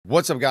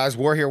What's up, guys?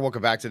 War here.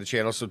 Welcome back to the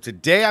channel. So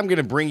today I'm going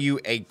to bring you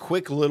a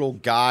quick little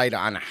guide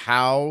on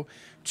how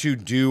to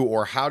do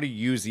or how to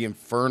use the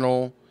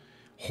Infernal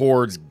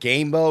Hordes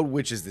game mode,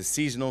 which is the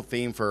seasonal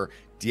theme for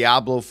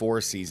Diablo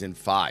 4 Season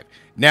 5.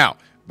 Now,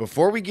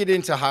 before we get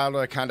into how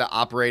to kind of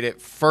operate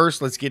it,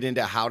 first let's get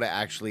into how to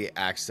actually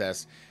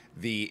access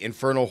the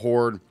Infernal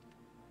Horde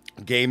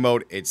game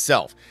mode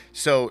itself.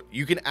 So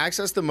you can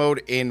access the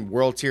mode in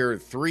World Tier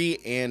 3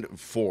 and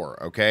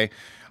 4, okay?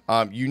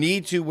 What you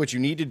need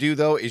to do,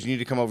 though, is you need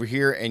to come over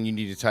here and you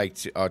need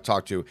to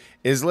talk to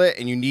Islet,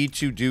 and you need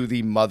to do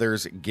the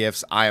Mother's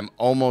Gifts. I am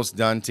almost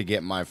done to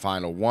get my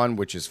final one,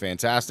 which is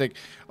fantastic.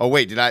 Oh,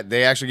 wait,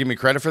 they actually give me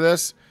credit for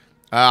this?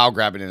 I'll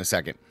grab it in a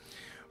second.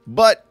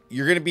 But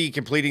you're going to be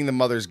completing the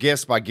Mother's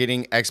Gifts by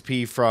getting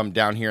XP from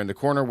down here in the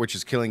corner, which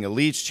is killing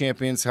elites,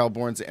 champions,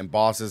 hellborns, and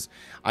bosses.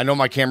 I know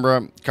my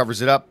camera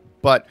covers it up,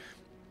 but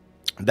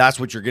that's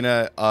what you're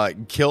gonna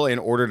kill in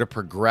order to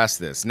progress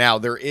this. Now,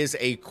 there is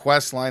a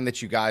quest line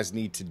that you guys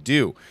need to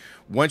do.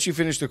 Once you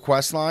finish the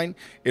quest line,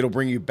 it'll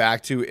bring you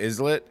back to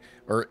Islet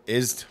or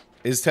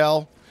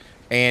Istel,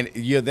 and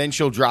then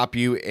she'll drop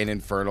you an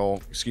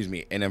infernal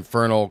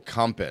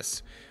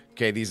compass.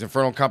 Okay, these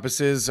infernal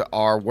compasses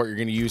are what you're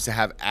gonna use to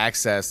have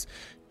access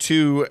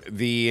to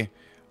the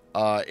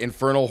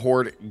Infernal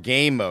Horde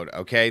game mode.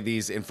 Okay,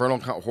 these Infernal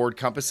Horde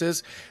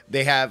compasses,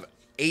 they have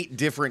 8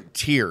 different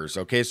tiers.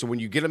 Okay, so when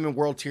you get them in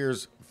World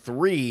Tiers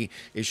 3,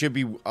 it should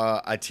be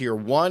a Tier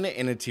 1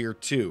 and a Tier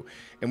 2.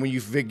 And when you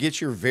get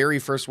your very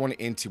first one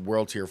into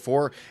World Tier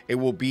 4, it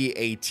will be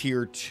a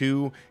Tier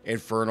 2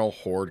 Infernal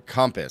Horde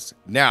compass.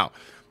 Now,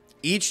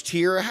 each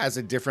tier has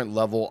a different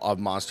level of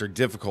monster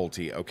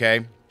difficulty,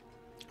 okay?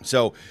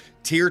 So,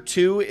 Tier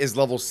 2 is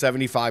level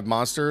 75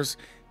 monsters.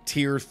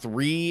 Tier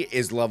 3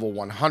 is level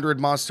 100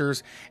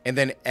 monsters, and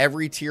then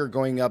every tier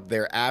going up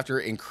thereafter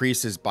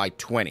increases by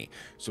 20.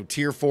 So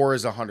Tier 4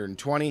 is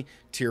 120,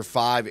 Tier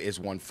 5 is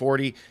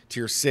 140,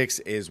 Tier 6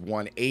 is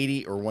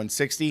 180 or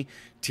 160,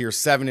 Tier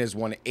 7 is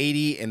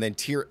 180, and then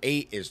Tier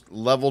 8 is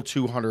level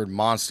 200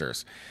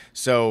 monsters.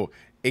 So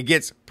it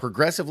gets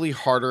progressively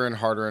harder and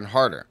harder and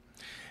harder.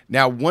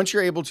 Now, once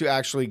you're able to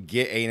actually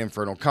get an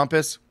Infernal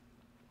Compass,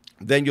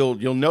 then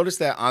you'll notice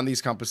that on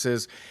these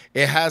compasses,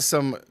 it has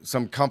some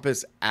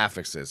compass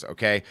affixes,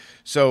 okay?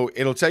 So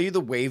it'll tell you the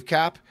wave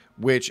cap,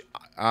 which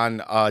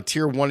on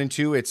Tier 1 and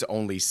 2, it's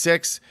only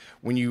 6.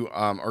 When you,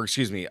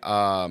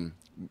 on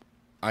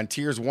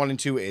Tiers 1 and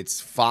 2,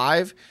 it's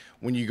 5.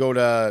 When you go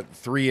to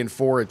 3 and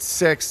 4, it's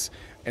 6.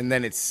 And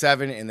then it's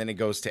 7, and then it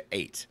goes to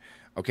 8.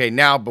 Okay,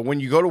 now, but when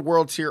you go to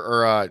World Tier,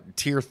 or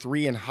Tier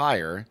 3 and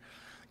higher,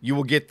 you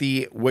will get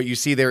what you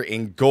see there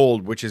in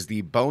gold, which is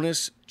the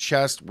bonus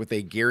chest with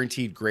a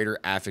guaranteed greater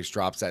affix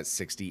drops at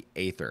 60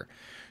 Aether.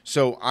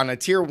 So on a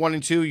Tier 1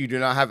 and 2, you do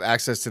not have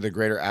access to the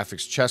greater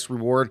affix chest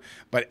reward,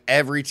 but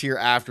every tier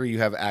after you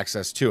have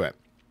access to it.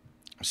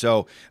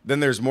 So then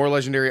there's more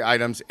legendary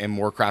items and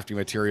more crafting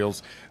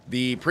materials.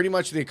 Pretty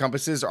much the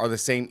compasses are the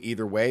same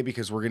either way,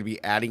 because we're going to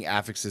be adding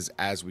affixes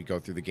as we go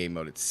through the game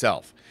mode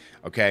itself.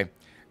 Okay.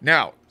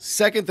 Now,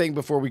 second thing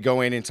before we go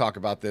in and talk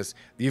about this,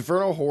 the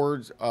Infernal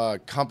Horde's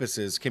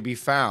compasses can be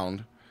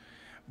found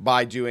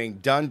by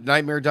doing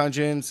nightmare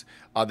dungeons.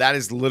 That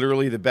is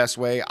literally the best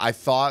way. I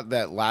thought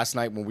that last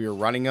night when we were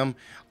running them,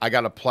 I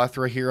got a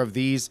plethora here of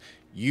these.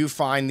 You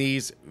find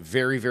these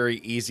very, very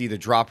easy. The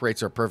drop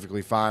rates are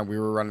perfectly fine. We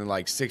were running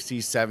like 60s,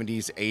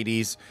 70s,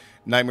 80s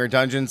nightmare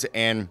dungeons,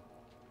 and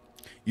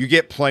you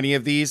get plenty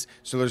of these,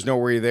 so there's no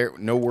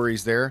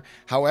worries there.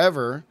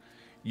 However,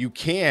 you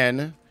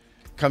can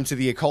come to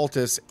the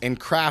occultists and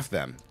craft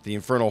them, the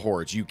Infernal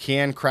Hordes. You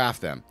can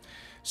craft them.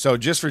 So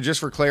just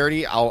for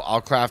clarity,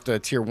 I'll craft a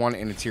Tier 1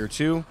 and a Tier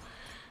 2,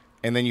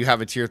 and then you have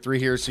a Tier 3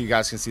 here, so you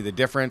guys can see the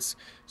difference.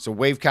 So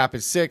wave cap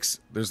is 6.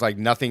 There's like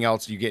nothing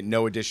else. You get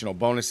no additional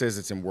bonuses.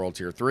 It's in World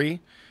Tier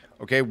 3.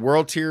 Okay,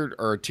 World Tier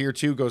or Tier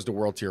 2 goes to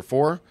World Tier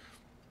 4,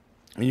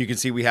 and you can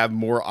see we have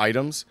more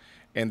items.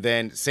 And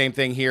then same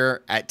thing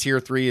here at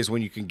Tier 3 is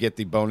when you can get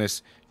the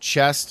bonus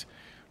chest,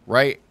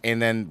 right?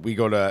 And then we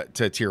go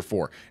to Tier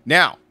 4.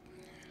 Now,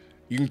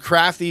 you can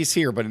craft these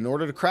here, but in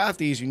order to craft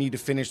these, you need to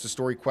finish the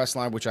story quest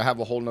line, which I have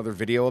a whole nother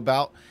video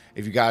about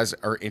if you guys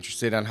are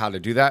interested on how to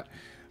do that.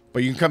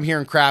 But you can come here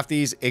and craft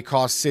these. It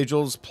costs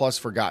sigils plus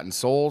Forgotten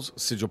Souls,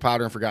 sigil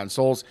powder and Forgotten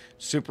Souls.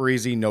 Super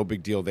easy, no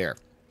big deal there.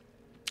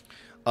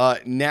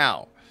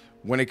 Now,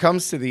 when it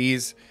comes to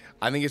these,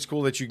 I think it's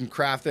cool that you can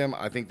craft them.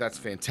 I think that's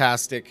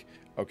fantastic,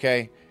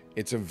 okay?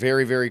 It's a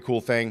very, very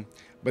cool thing.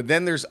 But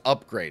then there's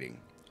upgrading.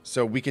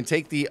 So we can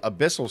take the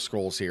Abyssal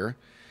Scrolls here,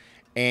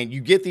 and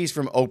you get these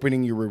from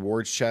opening your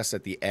rewards chest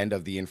at the end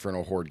of the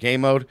Infernal Horde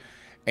game mode.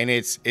 And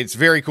it's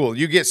very cool.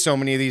 You get so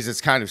many of these, it's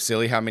kind of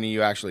silly how many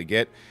you actually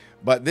get.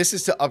 But this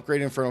is to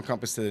upgrade Infernal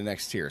Compass to the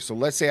next tier. So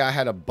let's say I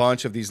had a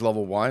bunch of these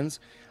level 1s.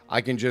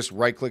 I can just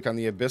right-click on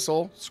the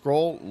Abyssal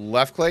Scroll,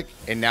 left-click,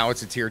 and now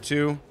it's a Tier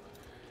 2,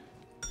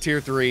 Tier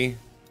 3,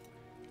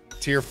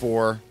 Tier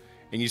 4.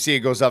 And you see it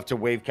goes up to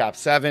Wave Cap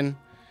 7,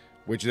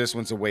 which this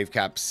one's a Wave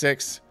Cap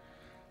 6.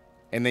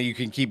 And then you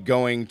can keep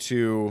going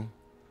to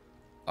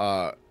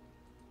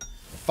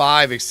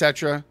 5,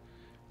 etc.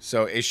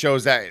 So it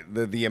shows that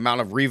the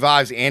amount of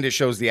revives, and it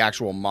shows the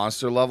actual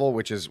monster level,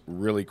 which is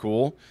really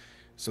cool.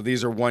 So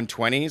these are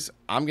 120s.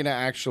 I'm going to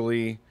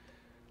actually,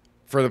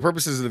 for the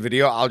purposes of the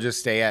video, I'll just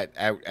stay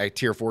at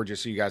tier 4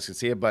 just so you guys can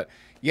see it. But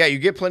yeah, you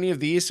get plenty of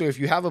these. So if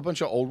you have a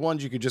bunch of old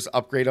ones, you could just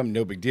upgrade them.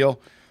 No big deal.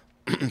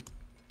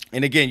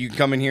 And again, you can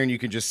come in here and you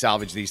can just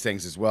salvage these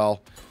things as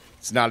well.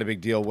 It's not a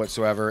big deal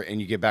whatsoever. And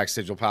you get back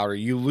sigil powder.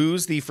 You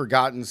lose the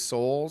forgotten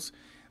souls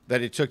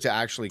that it took to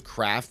actually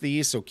craft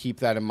these, so keep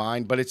that in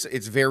mind. But it's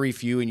very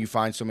few, and you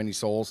find so many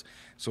souls,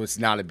 so it's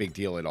not a big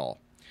deal at all.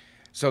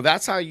 So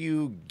that's how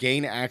you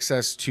gain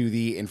access to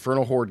the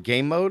Infernal Horde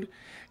game mode,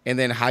 and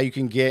then how you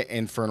can get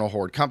Infernal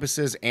Horde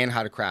compasses and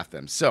how to craft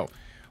them. So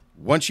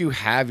once you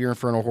have your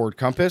Infernal Horde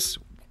compass,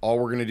 all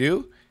we're going to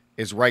do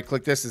is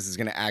right-click this. This is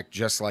going to act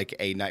just like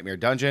a Nightmare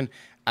dungeon.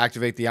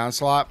 Activate the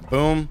Onslaught.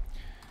 Boom.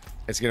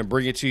 It's going to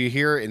bring it to you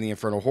here in the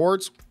Infernal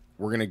Hordes.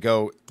 We're going to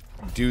go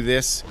do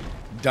this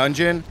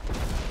dungeon.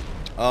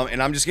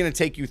 And I'm just going to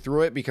take you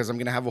through it because I'm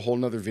going to have a whole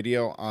nother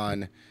video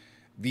on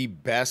the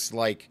best,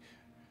 like,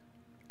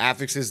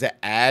 affixes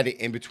to add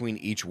in between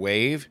each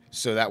wave.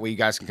 So that way you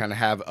guys can kind of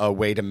have a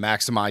way to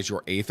maximize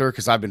your Aether,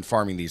 because I've been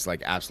farming these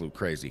like absolute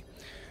crazy.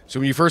 So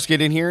when you first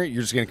get in here,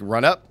 you're just going to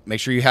run up. Make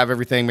sure you have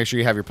everything. Make sure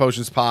you have your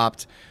potions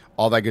popped,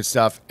 all that good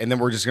stuff. And then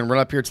we're just going to run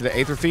up here to the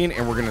Aether Fiend,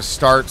 and we're going to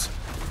start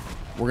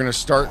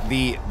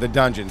the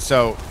dungeon.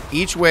 So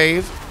each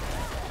wave,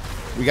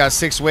 we got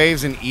 6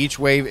 waves, and each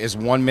wave is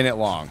 1 minute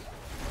long.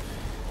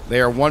 They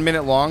are 1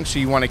 minute long, so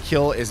you want to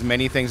kill as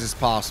many things as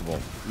possible.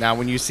 Now,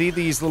 when you see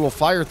these little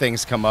fire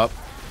things come up,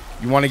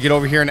 you want to get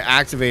over here and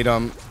activate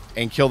them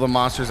and kill the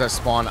monsters that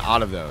spawn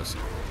out of those.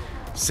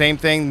 Same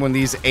thing when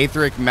these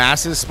aetheric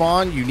masses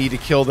spawn, you need to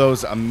kill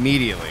those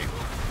immediately.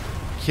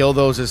 Kill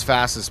those as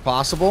fast as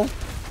possible,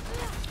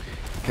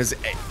 because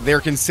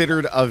they're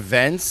considered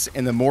events,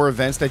 and the more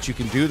events that you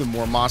can do, the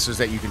more monsters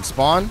that you can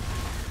spawn.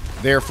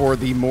 Therefore,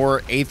 the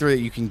more Aether that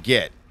you can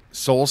get.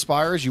 Soul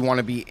Spires, you want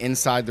to be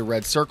inside the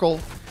red circle,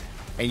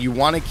 and you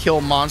want to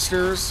kill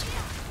monsters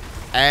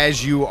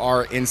as you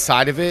are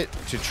inside of it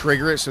to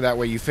trigger it, so that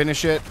way you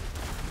finish it.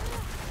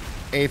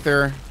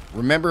 Aether.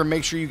 Remember,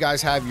 make sure you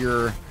guys have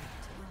your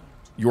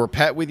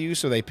pet with you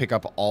so they pick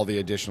up all the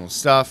additional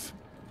stuff.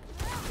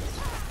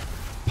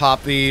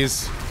 Pop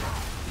these.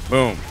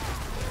 Boom.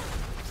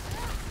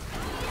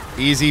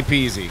 Easy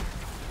peasy.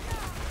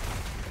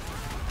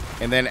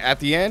 And then at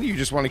the end, you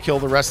just want to kill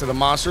the rest of the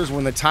monsters.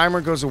 When the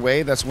timer goes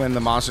away, that's when the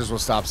monsters will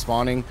stop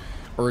spawning,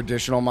 or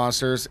additional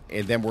monsters,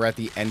 and then we're at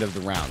the end of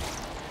the round.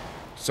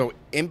 So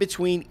in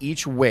between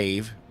each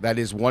wave, that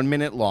is 1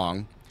 minute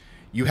long,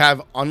 you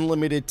have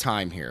unlimited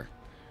time here.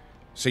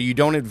 So you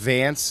don't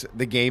advance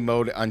the game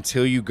mode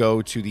until you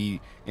go to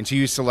until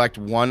you select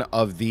one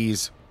of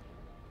these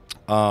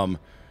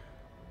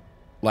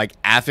like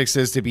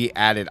affixes to be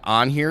added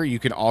on here. You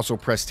can also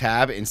press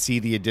tab and see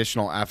the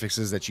additional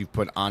affixes that you've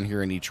put on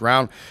here in each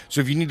round.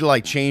 So if you need to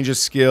like change a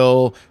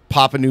skill,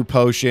 pop a new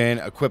potion,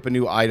 equip a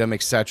new item,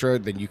 etc.,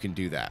 then you can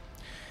do that.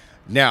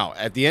 Now,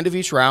 at the end of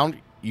each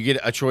round, you get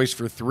a choice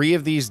for 3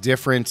 of these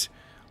different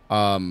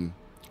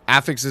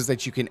affixes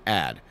that you can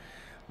add.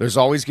 There's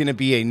always going to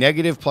be a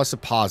negative plus a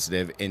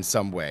positive in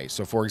some way.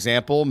 So for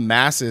example,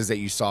 masses that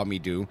you saw me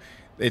do,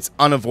 it's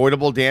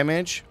unavoidable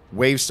damage.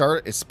 Wave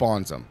start, it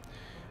spawns them.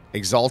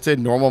 Exalted,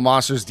 normal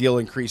monsters deal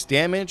increased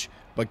damage,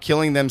 but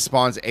killing them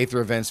spawns Aether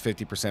events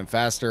 50%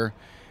 faster.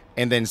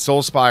 And then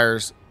Soul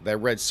Spires, that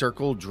red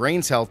circle,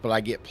 drains health, but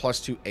I get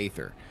 +2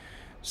 Aether.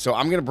 So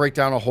I'm going to break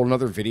down a whole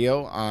nother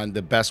video on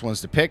the best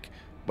ones to pick.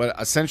 But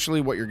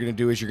essentially what you're going to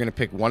do is you're going to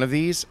pick one of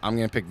these. I'm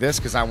going to pick this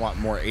because I want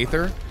more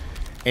Aether.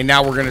 And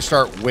now we're going to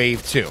start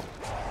wave 2.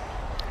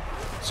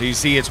 So you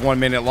see it's 1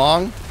 minute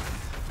long.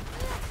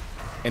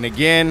 And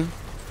again,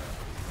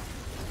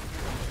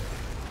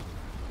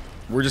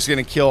 we're just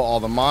going to kill all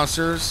the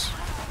monsters.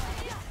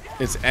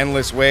 It's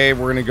endless wave.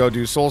 We're going to go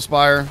do Soul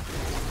Spire.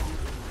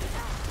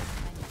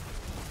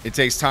 It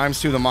takes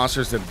 ×2 the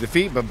monsters to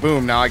defeat, but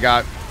boom, now I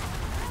got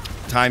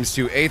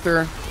 ×2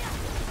 Aether,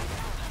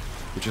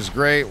 which is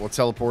great. We'll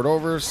teleport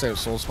over, save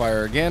Soul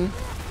Spire again.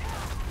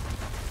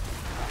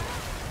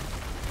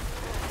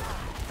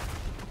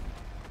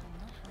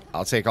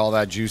 I'll take all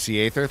that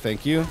juicy Aether,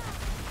 thank you.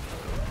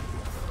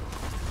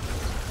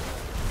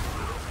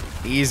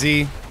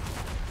 Easy.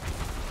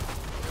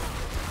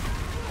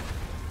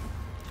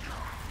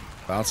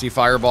 Bouncy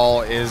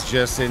Fireball is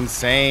just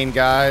insane,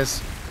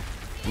 guys.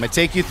 I'm going to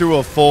take you through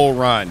a full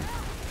run.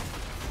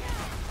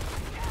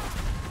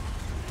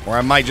 Or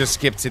I might just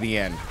skip to the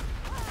end.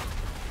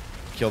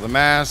 Kill the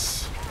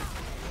mass.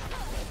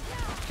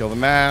 Kill the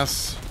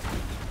mass.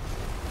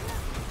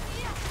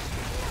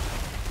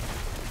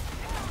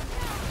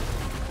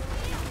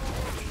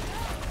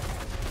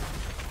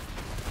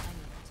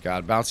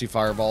 God, Bouncy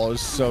Fireball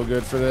is so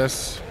good for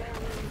this.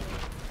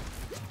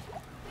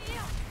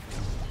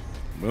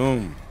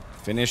 Boom.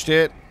 Finished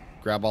it.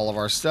 Grab all of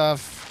our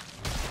stuff.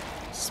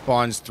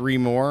 Spawns 3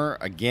 more.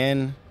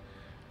 Again,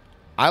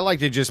 I like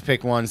to just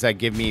pick ones that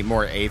give me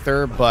more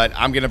Aether, but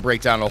I'm going to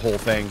break down the whole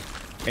thing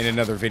in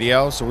another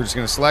video. So we're just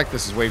going to select,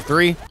 this is wave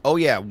 3. Oh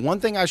yeah, one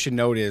thing I should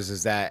note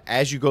is that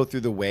as you go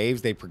through the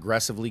waves, they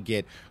progressively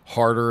get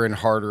harder and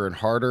harder and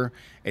harder.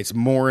 It's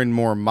more and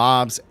more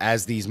mobs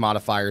as these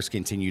modifiers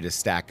continue to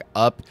stack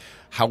up.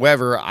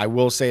 However, I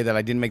will say that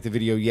I didn't make the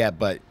video yet,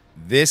 but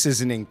this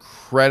is an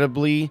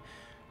incredibly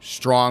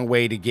strong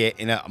way to get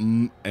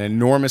an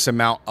enormous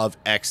amount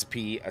of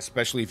XP,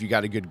 especially if you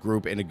got a good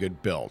group and a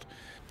good build.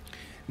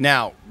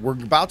 Now, we're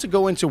about to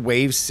go into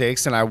wave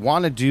 6, and I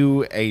want to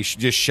do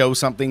just show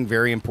something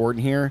very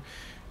important here,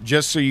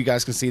 just so you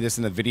guys can see this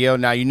in the video.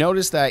 Now, you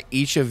notice that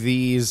each of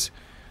these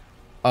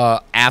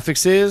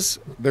affixes,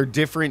 they're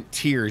different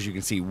tiers. You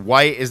can see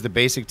white is the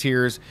basic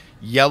tiers,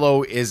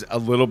 yellow is a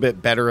little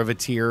bit better of a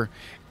tier,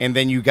 and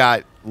then you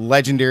got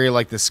legendary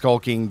like the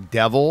Skulking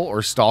Devil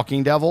or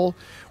Stalking Devil,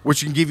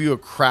 which can give you a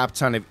crap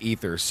ton of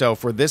ether. So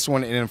for this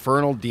one, an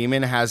Infernal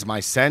Demon has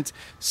my scent,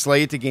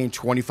 slay it to gain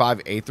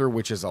 25 ether,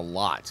 which is a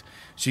lot.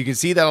 So you can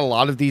see that a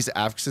lot of these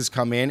affixes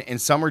come in, and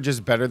some are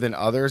just better than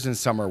others, and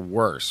some are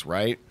worse,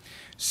 right?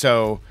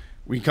 So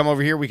we can come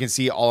over here, we can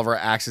see all of our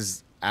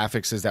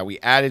affixes that we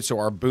added. So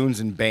our boons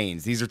and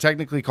banes, these are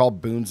technically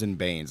called boons and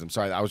banes. I'm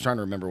sorry, I was trying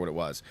to remember what it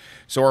was.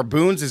 So our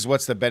boons is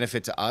what's the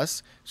benefit to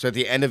us. So at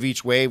the end of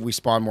each wave, we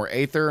spawn more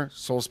aether.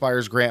 Soul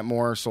Spires grant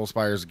more. Soul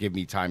Spires give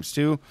me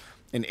 ×2,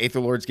 and Aether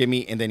Lords give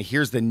me. And then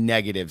here's the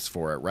negatives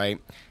for it,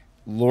 right?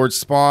 Lords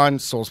spawn.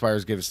 Soul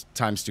Spires gives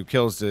 ×2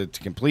 kills to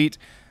complete.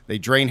 They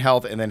drain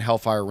health, and then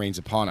Hellfire rains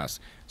upon us.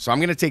 So I'm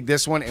going to take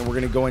this one, and we're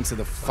going to go into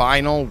the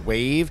final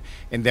wave,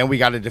 and then we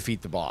got to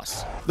defeat the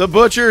boss. The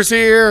Butcher's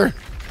here.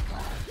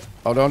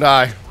 Oh, don't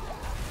die.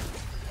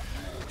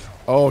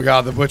 Oh,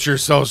 God, the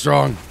Butcher's so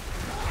strong.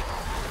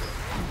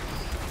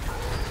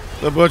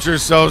 The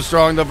Butcher's so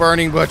strong. The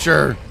Burning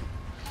Butcher.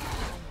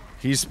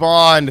 He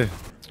spawned.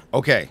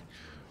 Okay.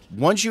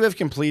 Once you have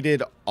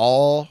completed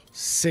all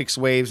 6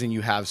 waves and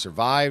you have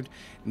survived,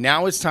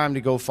 now it's time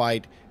to go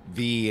fight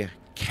the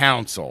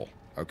Council.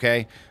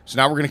 Okay? So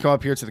now we're going to come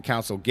up here to the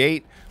Council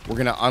Gate. We're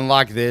going to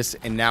unlock this,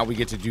 and now we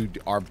get to do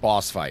our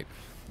boss fight.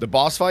 The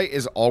boss fight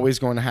is always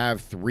going to have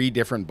 3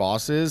 different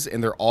bosses,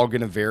 and they're all going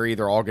to vary.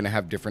 They're all going to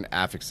have different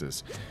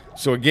affixes.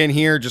 So again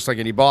here, just like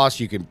any boss,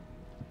 you can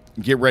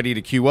get ready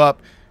to queue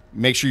up,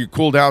 make sure your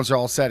cooldowns are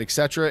all set,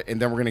 etc., and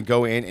then we're going to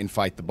go in and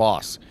fight the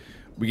boss.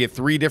 We get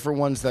 3 different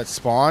ones that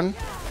spawn,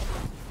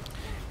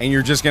 and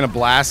you're just going to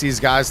blast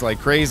these guys like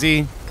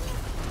crazy.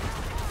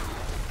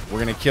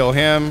 We're going to kill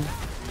him.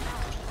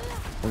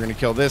 We're going to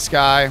kill this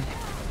guy.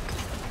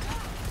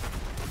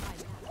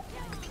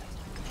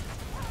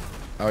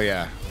 Oh,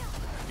 yeah.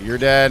 You're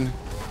dead.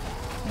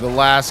 The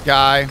last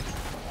guy.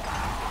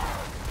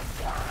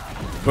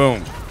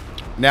 Boom.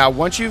 Now,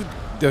 once you've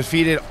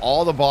defeated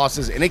all the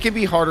bosses, and it can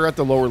be harder at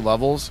the lower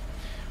levels,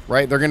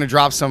 right? They're going to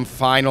drop some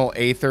final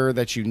aether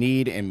that you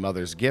need and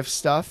Mother's Gift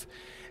stuff.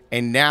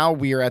 And now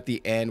we are at the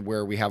end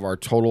where we have our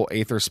total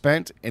aether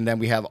spent, and then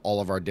we have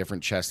all of our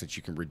different chests that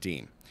you can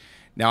redeem.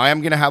 Now, I am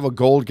going to have a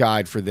gold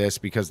guide for this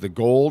because the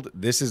gold,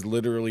 this is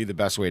literally the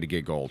best way to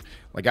get gold.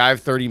 Like, I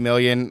have 30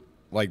 million.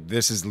 Like,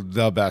 this is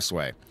the best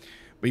way.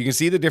 But you can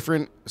see the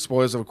different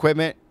spoils of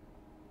equipment,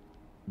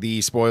 the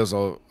spoils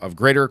of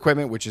greater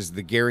equipment, which is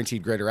the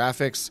guaranteed greater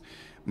affix,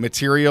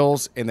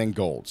 materials, and then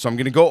gold. So I'm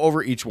going to go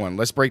over each one.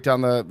 Let's break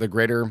down the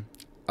greater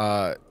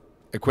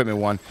equipment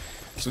one.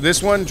 So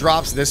this one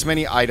drops this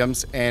many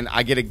items, and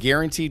I get a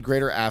guaranteed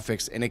greater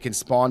affix, and it can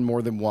spawn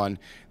more than one.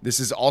 This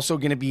is also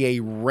going to be a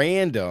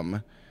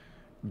random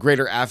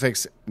greater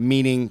affix,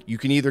 meaning you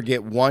can either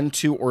get 1,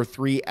 2, or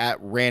 3 at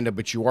random,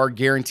 but you are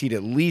guaranteed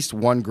at least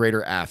 1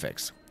 greater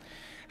affix.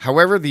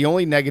 However, the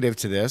only negative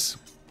to this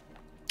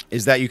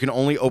is that you can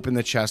only open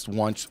the chest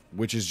once,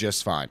 which is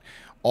just fine.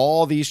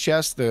 All these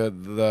chests,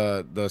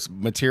 the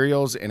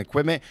materials and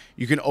equipment,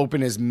 you can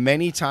open as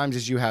many times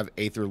as you have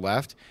aether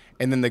left,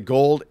 and then the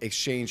gold,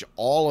 exchange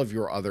all of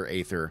your other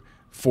aether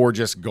for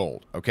just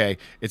gold. Okay,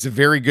 it's a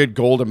very good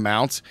gold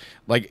amount.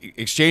 Like,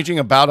 exchanging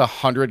about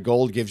 100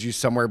 gold gives you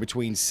somewhere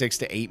between 6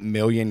 to 8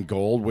 million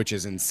gold, which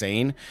is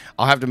insane.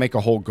 I'll have to make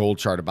a whole gold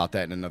chart about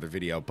that in another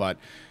video. But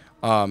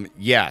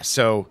yeah,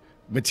 so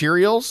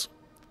materials,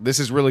 this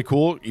is really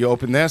cool. You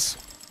open this,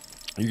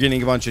 you're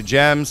getting a bunch of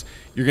gems.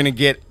 You're gonna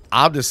get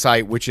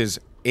Obdicite, which is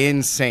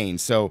insane.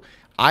 So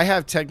I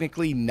have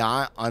technically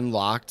not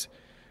unlocked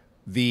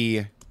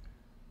the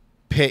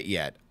pit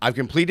yet. I've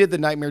completed the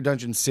Nightmare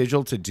Dungeon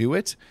Sigil to do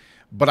it,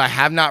 but I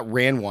have not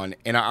ran one,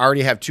 and I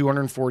already have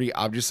 240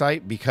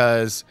 Obdicite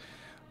because,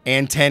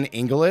 and 10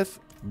 Ingolith,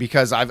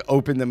 because I've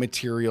opened the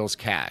materials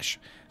cache.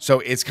 So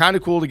it's kind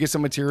of cool to get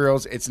some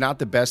materials. It's not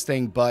the best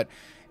thing, but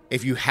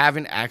if you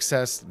haven't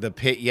accessed the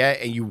pit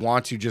yet and you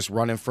want to just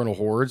run Infernal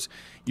Hordes,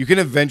 you can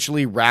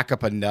eventually rack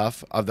up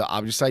enough of the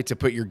Obdicite to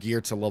put your gear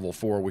to level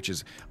 4, which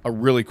is a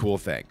really cool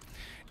thing.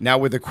 Now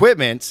with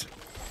equipment,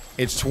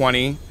 it's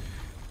 20.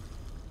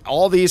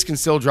 All these can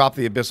still drop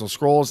the Abyssal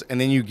Scrolls, and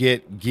then you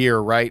get gear,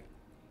 right,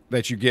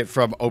 that you get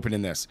from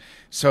opening this.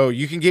 So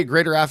you can get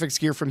greater affix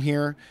gear from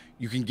here.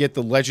 You can get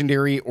the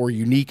legendary or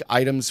unique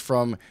items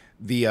from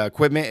the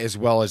equipment, as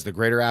well as the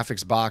greater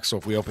affix box. So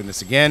if we open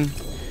this again,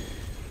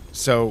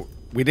 So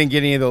we didn't get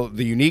any of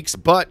the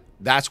uniques, but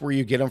that's where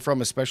you get them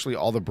from, especially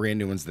all the brand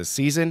new ones this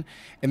season.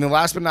 And then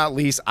last but not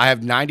least, I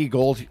have 90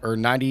 gold or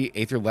 90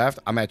 Aether left.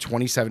 I'm at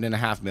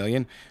 27.5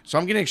 million. So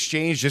I'm going to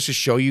exchange just to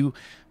show you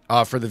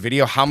for the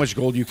video how much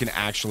gold you can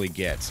actually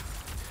get.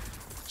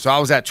 So I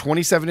was at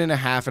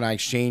 27.5 and I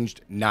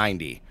exchanged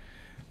 90.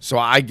 So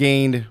I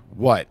gained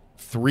what?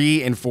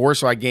 3 and 4.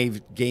 So I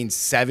gained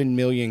 7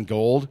 million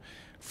gold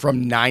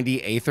from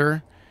 90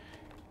 Aether.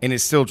 And it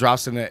still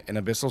drops in an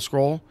Abyssal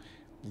Scroll.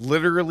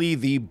 Literally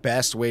the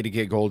best way to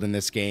get gold in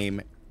this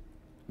game.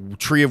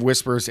 Tree of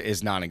Whispers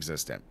is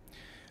non-existent.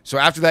 So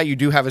after that, you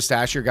do have a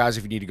stash here, guys,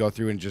 if you need to go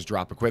through and just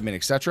drop equipment,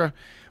 etc.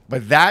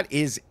 But that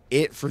is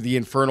it for the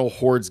Infernal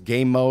Hordes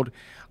game mode.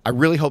 I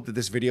really hope that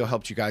this video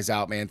helped you guys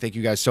out, man. Thank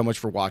you guys so much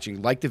for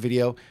watching. Like the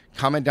video,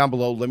 comment down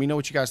below. Let me know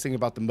what you guys think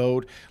about the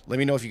mode. Let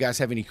me know if you guys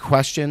have any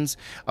questions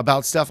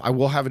about stuff. I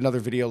will have another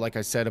video, like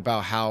I said,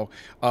 about how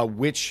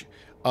which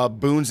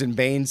boons and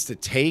banes to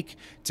take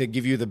to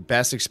give you the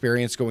best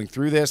experience going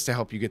through this, to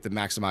help you get to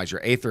maximize your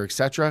Aether,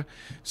 etc.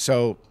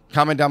 So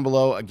comment down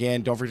below.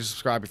 Again, don't forget to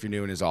subscribe if you're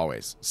new, and as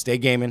always, stay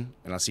gaming,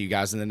 and I'll see you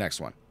guys in the next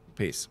one.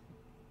 Peace.